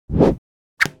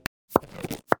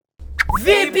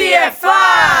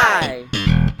VPFI!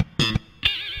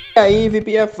 E aí,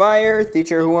 VPFire,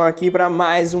 Teacher Juan aqui para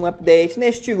mais um update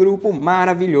neste grupo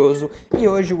maravilhoso. E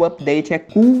hoje o update é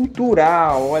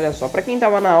cultural. Olha só, para quem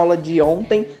tava na aula de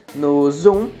ontem no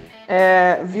Zoom,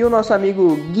 viu nosso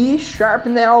amigo Gui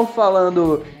Sharpnell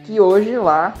falando que hoje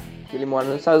lá, que ele mora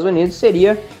nos Estados Unidos,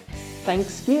 seria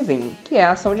Thanksgiving, que é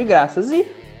a ação de graças. E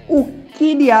o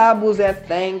que diabos é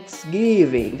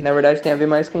Thanksgiving? Que na verdade tem a ver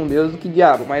mais com Deus do que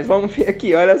diabo, mas vamos ver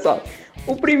aqui, olha só.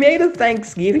 O primeiro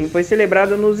Thanksgiving foi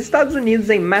celebrado nos Estados Unidos,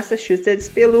 em Massachusetts,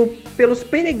 pelos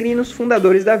peregrinos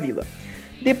fundadores da vila.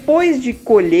 Depois de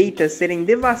colheitas serem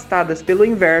devastadas pelo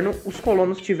inverno, os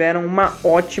colonos tiveram uma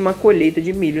ótima colheita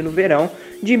de milho no verão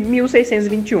de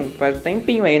 1621. Faz um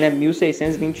tempinho aí, né?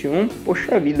 1621,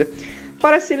 poxa vida.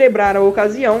 Para celebrar a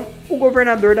ocasião, o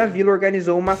governador da vila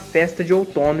organizou uma festa de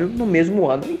outono no mesmo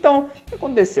ano. Então, o que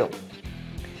aconteceu?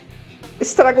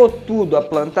 Estragou tudo a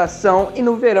plantação e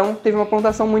no verão teve uma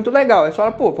plantação muito legal. Eles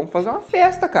falaram, pô, vamos fazer uma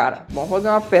festa, cara. Vamos fazer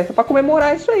uma festa para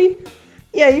comemorar isso aí.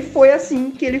 E aí foi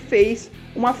assim que ele fez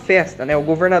uma festa, né? O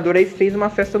governador aí fez uma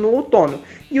festa no outono.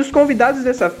 E os convidados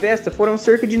dessa festa foram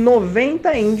cerca de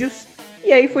 90 índios.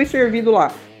 E aí foi servido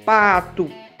lá pato,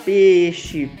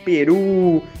 peixe,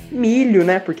 peru, milho,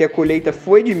 né? Porque a colheita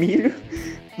foi de milho.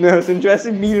 Não, se não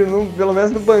tivesse milho, pelo menos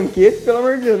no banquete, pelo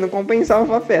amor de Deus, não compensava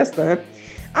uma festa, né?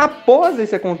 Após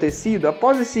esse acontecido,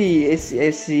 após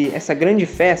essa grande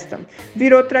festa,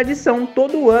 virou tradição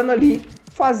todo ano ali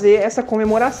fazer essa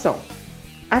comemoração.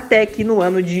 Até que no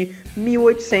ano de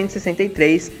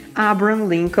 1863, Abraham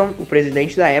Lincoln, o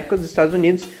presidente da época dos Estados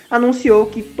Unidos, anunciou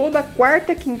que toda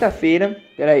quarta quinta-feira...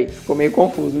 Peraí, ficou meio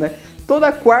confuso, né?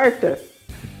 Toda quarta...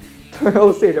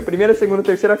 Ou seja, primeira, segunda,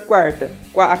 terceira, quarta.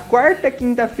 A quarta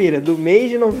quinta-feira do mês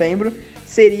de novembro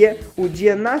seria o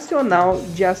Dia Nacional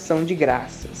de Ação de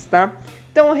Graças, tá?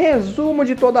 Então, resumo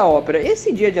de toda a ópera.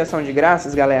 Esse Dia de Ação de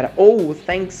Graças, galera, ou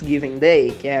Thanksgiving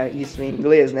Day, que é isso em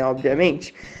inglês, né,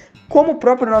 obviamente, como o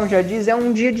próprio nome já diz, é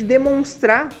um dia de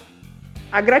demonstrar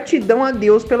a gratidão a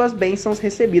Deus pelas bênçãos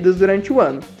recebidas durante o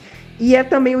ano. E é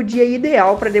também o dia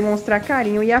ideal para demonstrar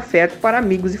carinho e afeto para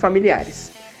amigos e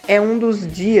familiares. É um dos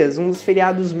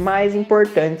feriados mais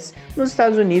importantes nos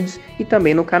Estados Unidos e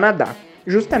também no Canadá.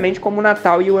 Justamente como o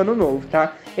Natal e o Ano Novo,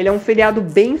 tá? Ele é um feriado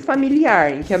bem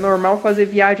familiar, em que é normal fazer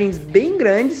viagens bem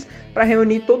grandes para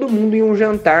reunir todo mundo em um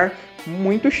jantar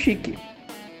muito chique.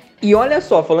 E olha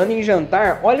só, falando em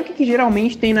jantar, olha o que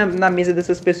geralmente tem na mesa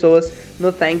dessas pessoas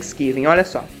no Thanksgiving, olha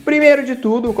só. Primeiro de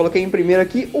tudo, eu coloquei em primeiro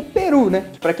aqui o peru, né?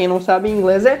 Que pra quem não sabe em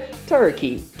inglês é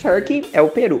turkey. Turkey é o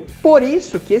peru. Por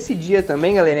isso que esse dia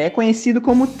também, galera, é conhecido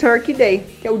como Turkey Day,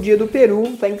 que é o dia do peru.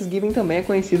 Thanksgiving também é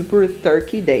conhecido por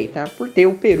Turkey Day, tá? Por ter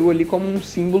o peru ali como um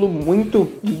símbolo muito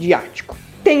midiático.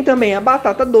 Tem também a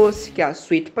batata doce, que é a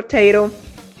sweet potato.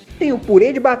 Tem o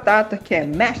purê de batata, que é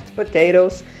mashed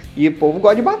potatoes. E o povo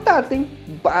gosta de batata, hein?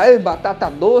 Batata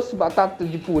doce, batata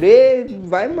de purê,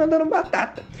 vai mandando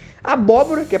batata.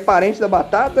 Abóbora, que é parente da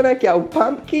batata, né? Que é o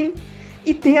pumpkin.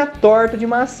 E tem a torta de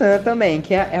maçã também,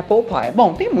 que é a apple pie.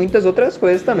 Bom, tem muitas outras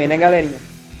coisas também, né, galerinha?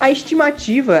 A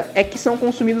estimativa é que são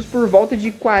consumidos por volta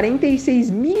de 46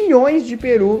 milhões de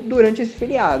peru durante esse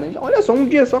feriado. Então, olha só, um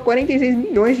dia só 46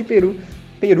 milhões de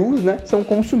perus, né? São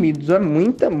consumidos. É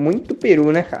muito peru,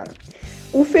 né, cara?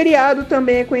 O feriado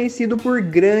também é conhecido por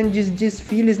grandes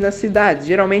desfiles nas cidades.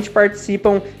 Geralmente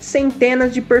participam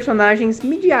centenas de personagens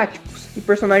midiáticos e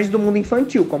personagens do mundo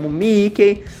infantil, como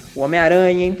Mickey, o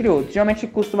Homem-Aranha, entre outros. Geralmente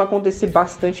costuma acontecer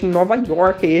bastante em Nova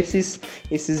York esses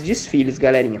desfiles,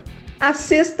 galerinha. A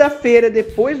sexta-feira,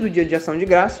 depois do Dia de Ação de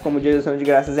Graças, como o Dia de Ação de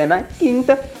Graças é na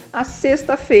quinta, a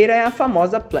sexta-feira é a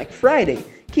famosa Black Friday,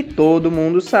 que todo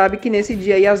mundo sabe que nesse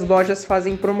dia aí as lojas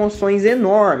fazem promoções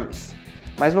enormes.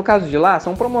 Mas no caso de lá,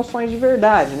 são promoções de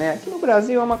verdade, né? Aqui no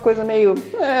Brasil é uma coisa meio...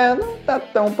 não tá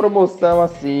tão promoção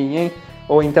assim, hein?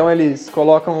 Ou então eles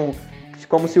colocam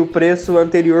como se o preço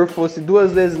anterior fosse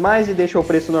 2 vezes mais e deixam o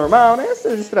preço normal, né?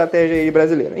 Essas estratégias aí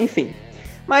brasileiras, enfim.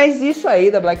 Mas isso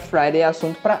aí da Black Friday é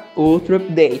assunto para outro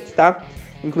update, tá?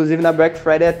 Inclusive na Black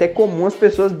Friday é até comum as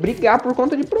pessoas brigar por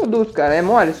conta de produtos, cara. É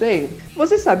mole isso aí?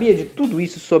 Você sabia de tudo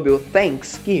isso sobre o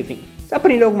Thanksgiving? Você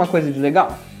aprendeu alguma coisa de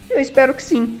legal? Eu espero que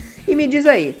sim. E me diz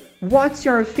aí, what's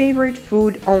your favorite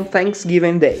food on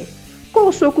Thanksgiving Day? Qual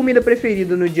a sua comida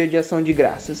preferida no Dia de Ação de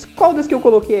Graças? Qual das que eu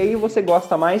coloquei aí você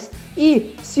gosta mais?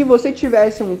 E se você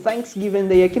tivesse um Thanksgiving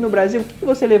Day aqui no Brasil, o que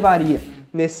você levaria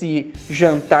nesse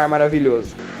jantar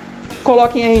maravilhoso?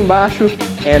 Coloquem aí embaixo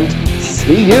and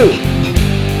see you!